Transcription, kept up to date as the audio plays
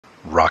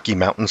Rocky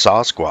Mountain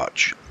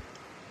Sasquatch.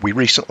 We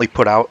recently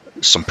put out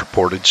some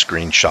purported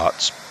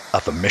screenshots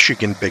of a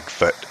Michigan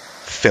Bigfoot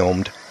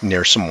filmed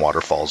near some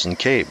waterfalls and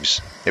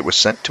caves. It was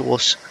sent to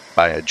us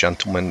by a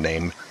gentleman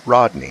named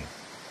Rodney.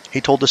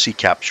 He told us he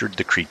captured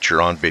the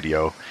creature on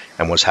video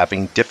and was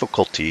having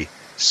difficulty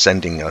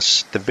sending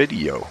us the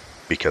video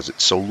because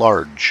it's so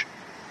large.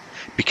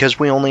 Because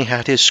we only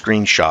had his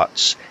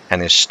screenshots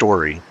and his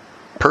story,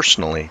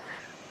 personally,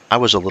 I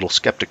was a little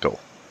skeptical,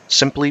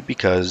 simply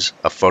because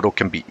a photo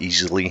can be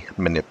easily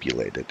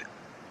manipulated.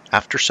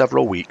 After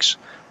several weeks,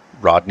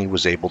 Rodney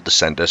was able to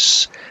send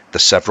us the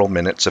several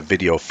minutes of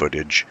video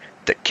footage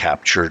that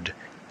captured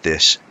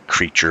this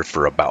creature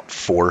for about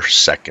 4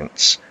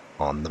 seconds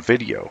on the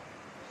video.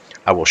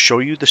 I will show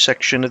you the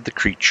section of the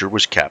creature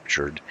was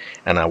captured,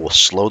 and I will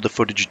slow the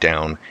footage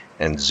down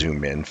and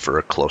zoom in for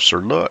a closer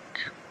look.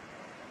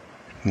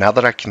 Now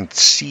that I can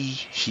see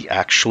he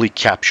actually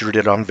captured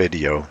it on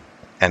video,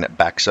 and it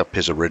backs up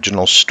his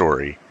original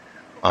story,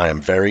 I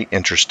am very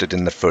interested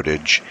in the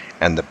footage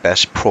and the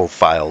best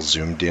profile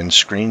zoomed in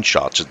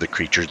screenshots of the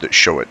creature that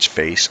show its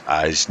face,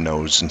 eyes,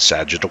 nose, and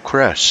sagittal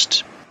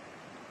crest.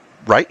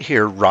 Right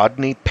here,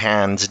 Rodney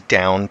pans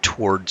down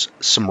towards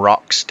some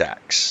rock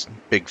stacks.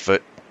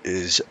 Bigfoot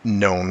is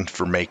known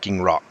for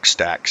making rock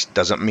stacks.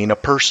 Doesn't mean a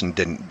person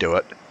didn't do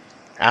it.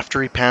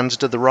 After he pans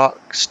to the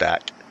rock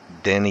stack,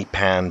 then he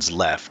pans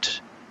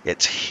left.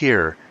 It's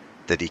here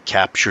that he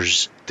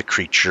captures the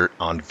creature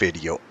on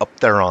video, up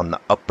there on the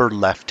upper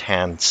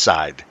left-hand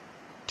side.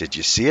 Did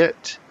you see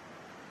it?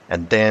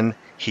 And then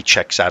he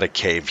checks out a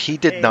cave. He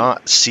did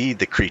not see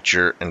the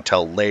creature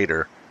until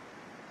later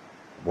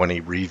when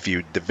he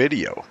reviewed the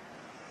video.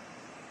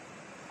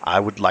 I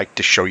would like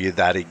to show you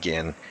that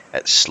again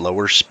at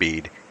slower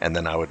speed, and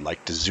then I would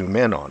like to zoom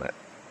in on it.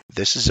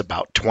 This is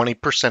about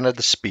 20% of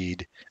the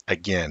speed.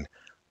 Again,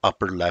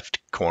 upper left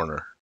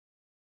corner.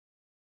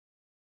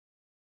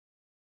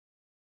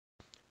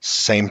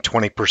 Same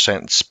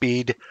 20%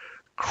 speed,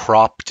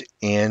 cropped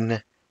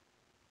in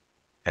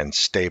and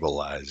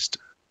stabilized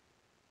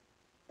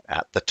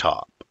at the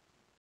top.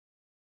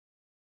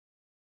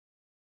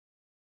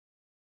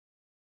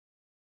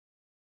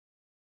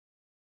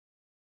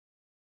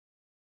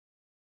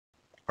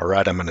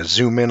 Alright, I'm going to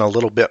zoom in a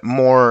little bit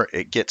more.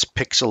 It gets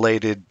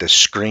pixelated. The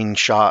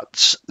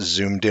screenshots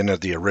zoomed in of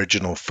the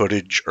original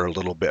footage are a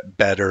little bit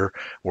better.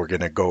 We're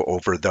going to go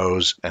over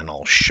those and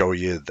I'll show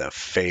you the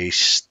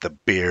face, the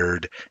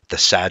beard, the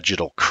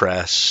sagittal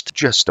crest.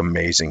 Just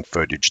amazing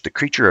footage. The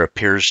creature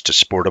appears to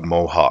sport a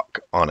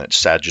mohawk on its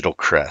sagittal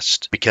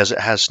crest because it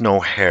has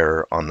no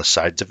hair on the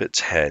sides of its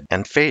head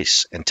and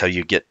face until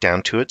you get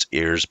down to its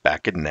ears,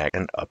 back and neck,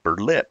 and upper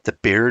lip. The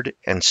beard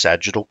and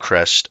sagittal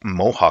crest,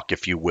 mohawk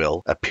if you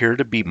will, appear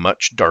to be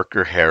much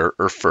darker hair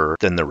or fur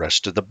than the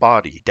rest of the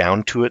body,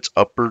 down to its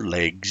upper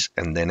legs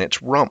and then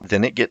its rump.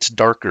 Then it gets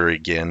darker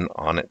again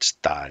on its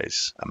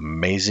thighs.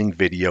 Amazing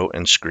video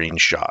and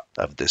screenshot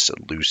of this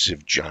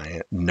elusive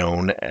giant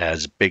known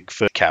as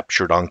Bigfoot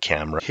captured on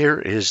camera. Here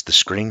is the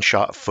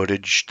screenshot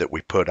footage that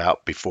we put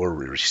out before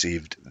we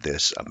received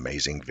this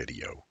amazing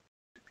video.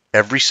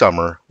 Every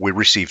summer, we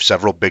receive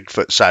several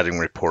Bigfoot sighting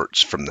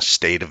reports from the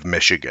state of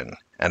Michigan,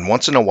 and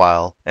once in a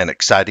while, an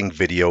exciting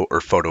video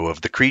or photo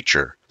of the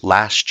creature.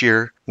 Last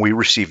year, we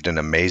received an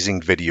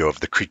amazing video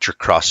of the creature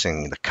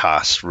crossing the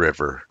Cass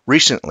River.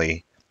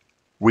 Recently,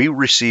 we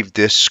received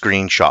this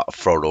screenshot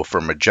photo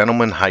from a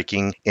gentleman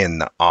hiking in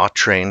the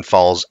Waterfall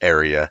Falls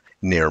area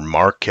near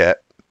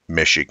Marquette,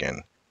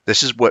 Michigan.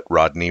 This is what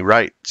Rodney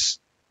writes.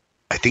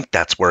 I think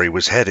that's where he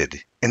was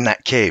headed, in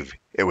that cave.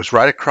 It was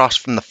right across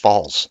from the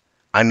falls.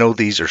 I know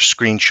these are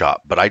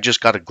screenshot, but I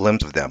just got a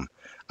glimpse of them.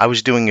 I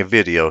was doing a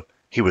video.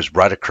 He was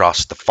right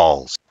across the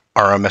falls.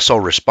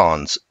 RMSO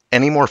responds,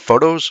 any more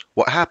photos?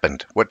 What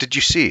happened? What did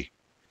you see?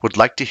 Would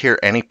like to hear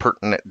any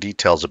pertinent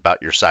details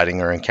about your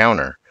sighting or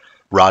encounter.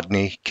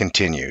 Rodney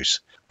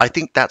continues, I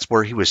think that's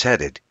where he was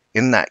headed,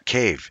 in that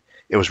cave.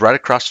 It was right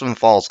across from the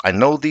falls. I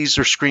know these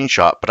are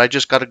screenshot, but I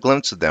just got a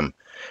glimpse of them.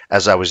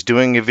 As I was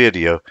doing a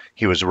video,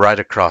 he was right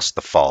across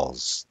the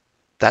falls.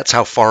 That's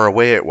how far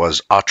away it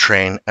was,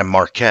 Waterfall and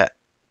Marquette.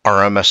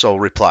 RMSO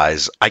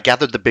replies, I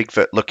gathered the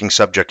Bigfoot-looking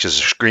subject as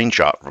a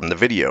screenshot from the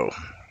video.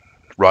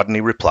 Rodney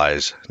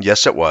replies,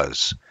 yes it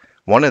was.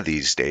 One of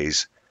these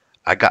days,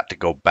 I got to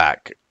go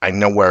back. I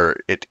know where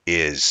it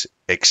is.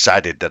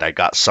 Excited that I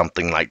got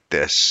something like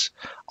this.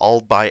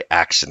 All by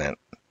accident.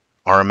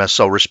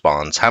 RMSO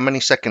responds, how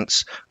many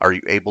seconds are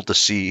you able to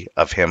see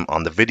of him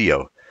on the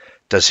video?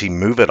 Does he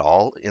move at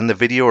all in the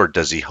video or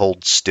does he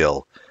hold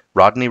still?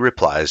 Rodney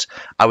replies,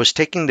 I was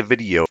taking the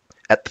video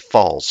at the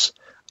falls.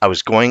 I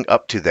was going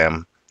up to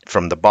them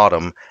from the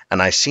bottom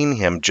and I seen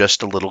him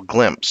just a little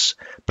glimpse,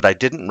 but I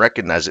didn't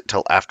recognize it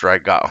till after I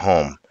got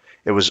home.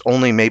 It was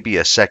only maybe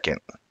a second.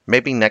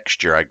 Maybe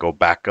next year I go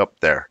back up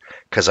there,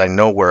 'cause I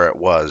know where it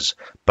was,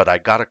 but I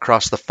got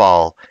across the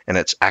fall and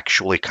it's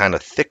actually kind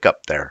of thick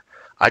up there.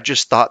 I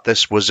just thought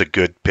this was a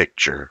good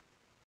picture.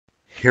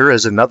 Here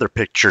is another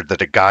picture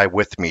that a guy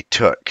with me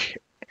took,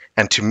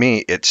 and to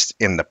me it's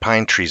in the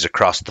pine trees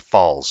across the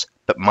falls.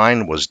 but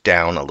mine was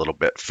down a little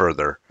bit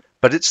further.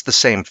 But it's the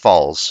same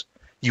falls.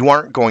 You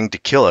aren't going to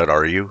kill it,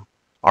 are you?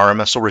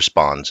 RMSL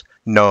responds,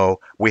 no,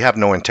 we have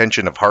no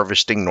intention of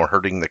harvesting nor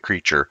hurting the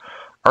creature.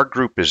 Our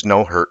group is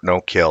no hurt,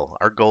 no kill.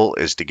 Our goal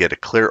is to get a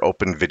clear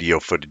open video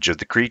footage of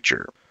the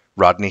creature.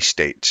 Rodney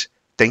states,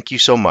 thank you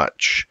so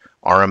much.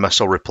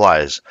 RMSL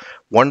replies,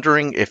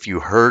 wondering if you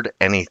heard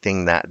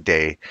anything that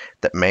day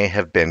that may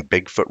have been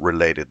Bigfoot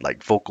related,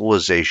 like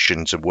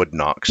vocalizations and wood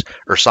knocks,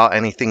 or saw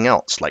anything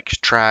else, like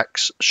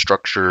tracks,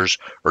 structures,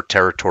 or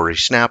territory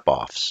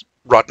snap-offs.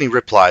 Rodney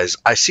replies,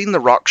 I seen the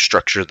rock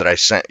structure that I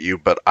sent you,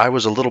 but I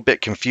was a little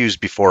bit confused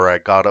before I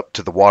got up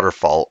to the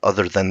waterfall.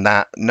 Other than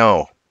that,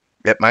 no.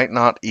 It might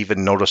not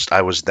even noticed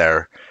I was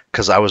there,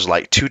 'cause I was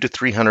like 200 to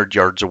 300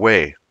 yards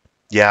away.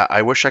 Yeah,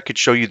 I wish I could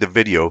show you the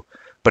video,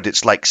 but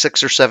it's like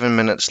 6 or 7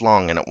 minutes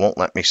long and it won't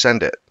let me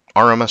send it.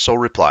 RMSO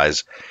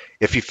replies,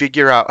 if you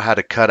figure out how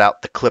to cut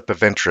out the clip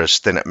of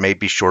interest, then it may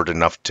be short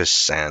enough to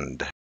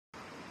send.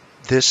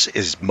 This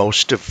is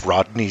most of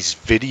Rodney's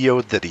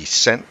video that he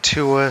sent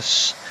to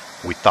us.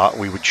 We thought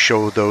we would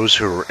show those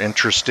who were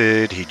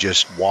interested. He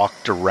just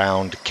walked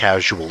around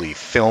casually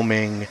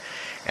filming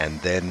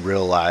and then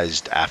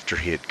realized after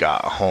he had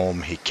got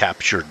home he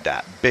captured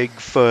that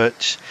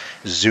Bigfoot.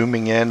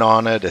 Zooming in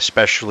on it,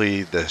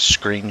 especially the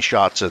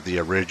screenshots of the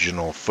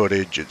original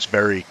footage, it's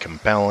very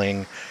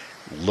compelling.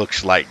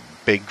 Looks like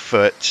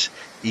Bigfoot,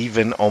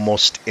 even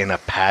almost in a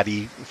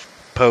patty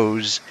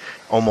pose,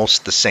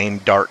 almost the same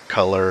dark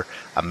color.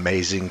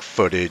 Amazing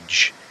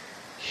footage.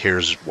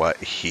 Here's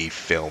what he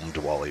filmed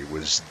while he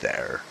was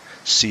there.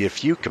 See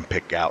if you can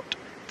pick out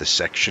the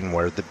section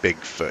where the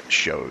Bigfoot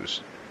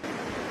shows.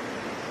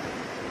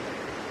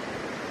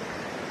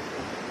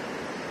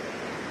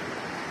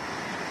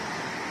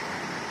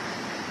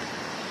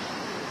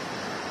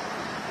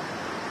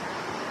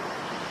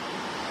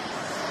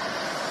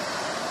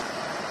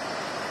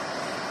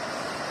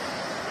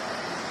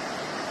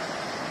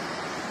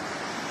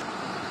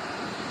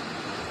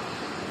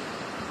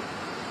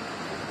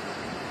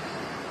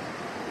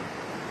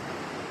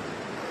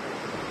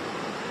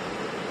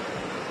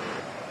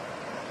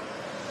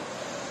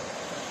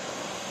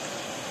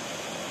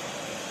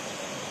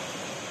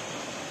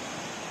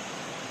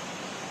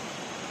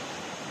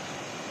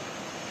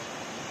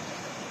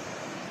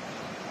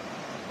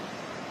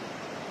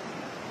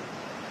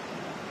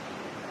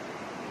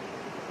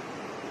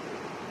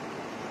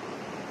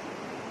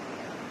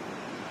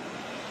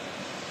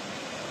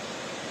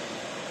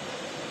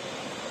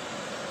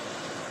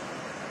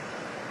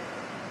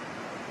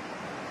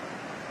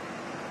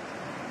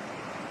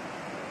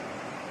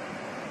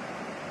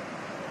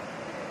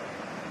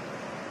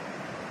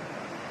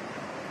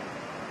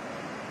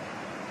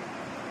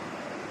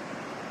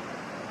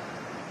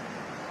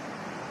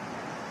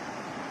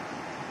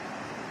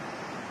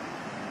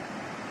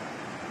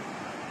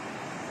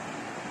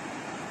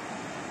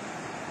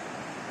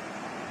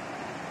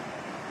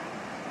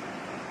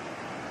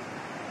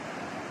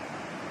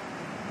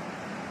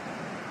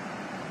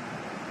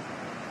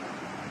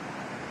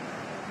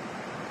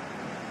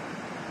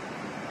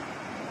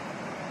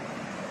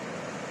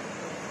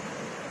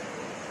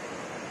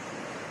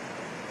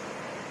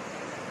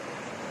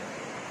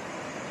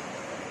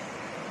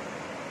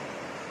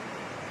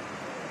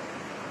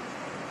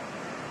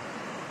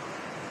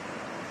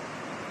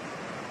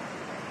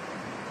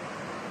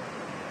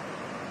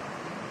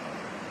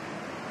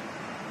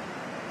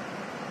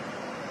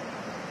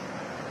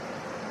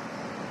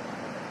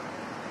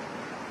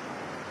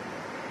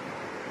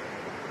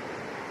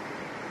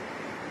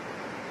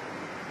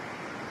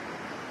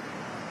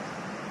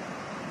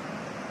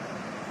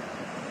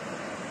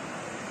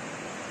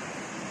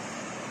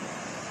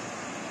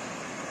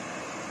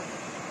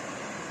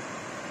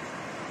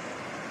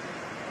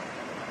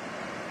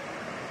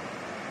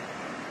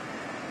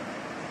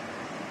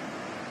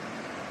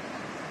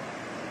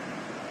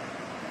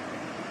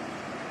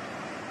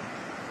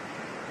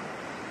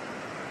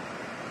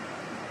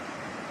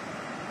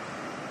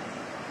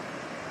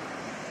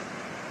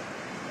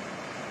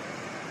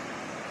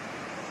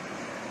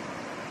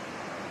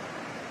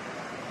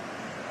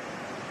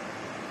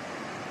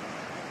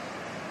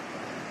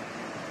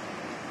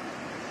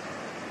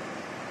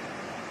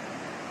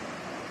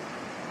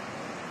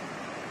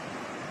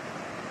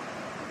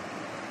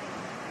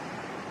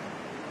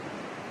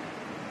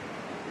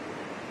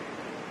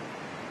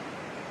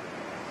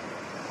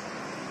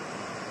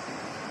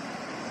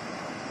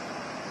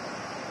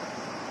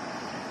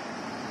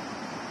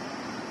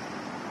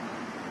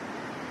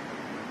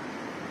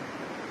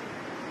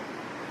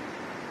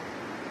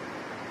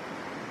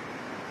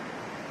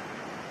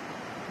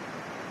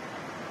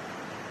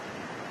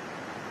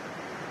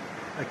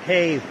 A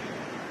cave.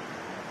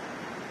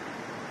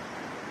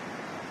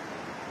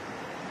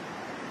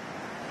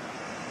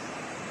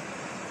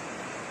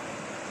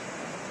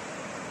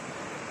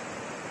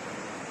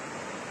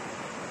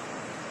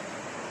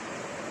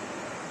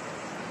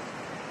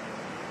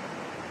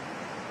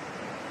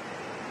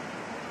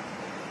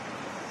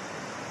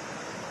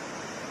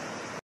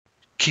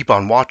 Keep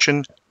on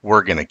watching.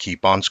 We're gonna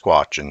keep on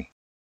squatching.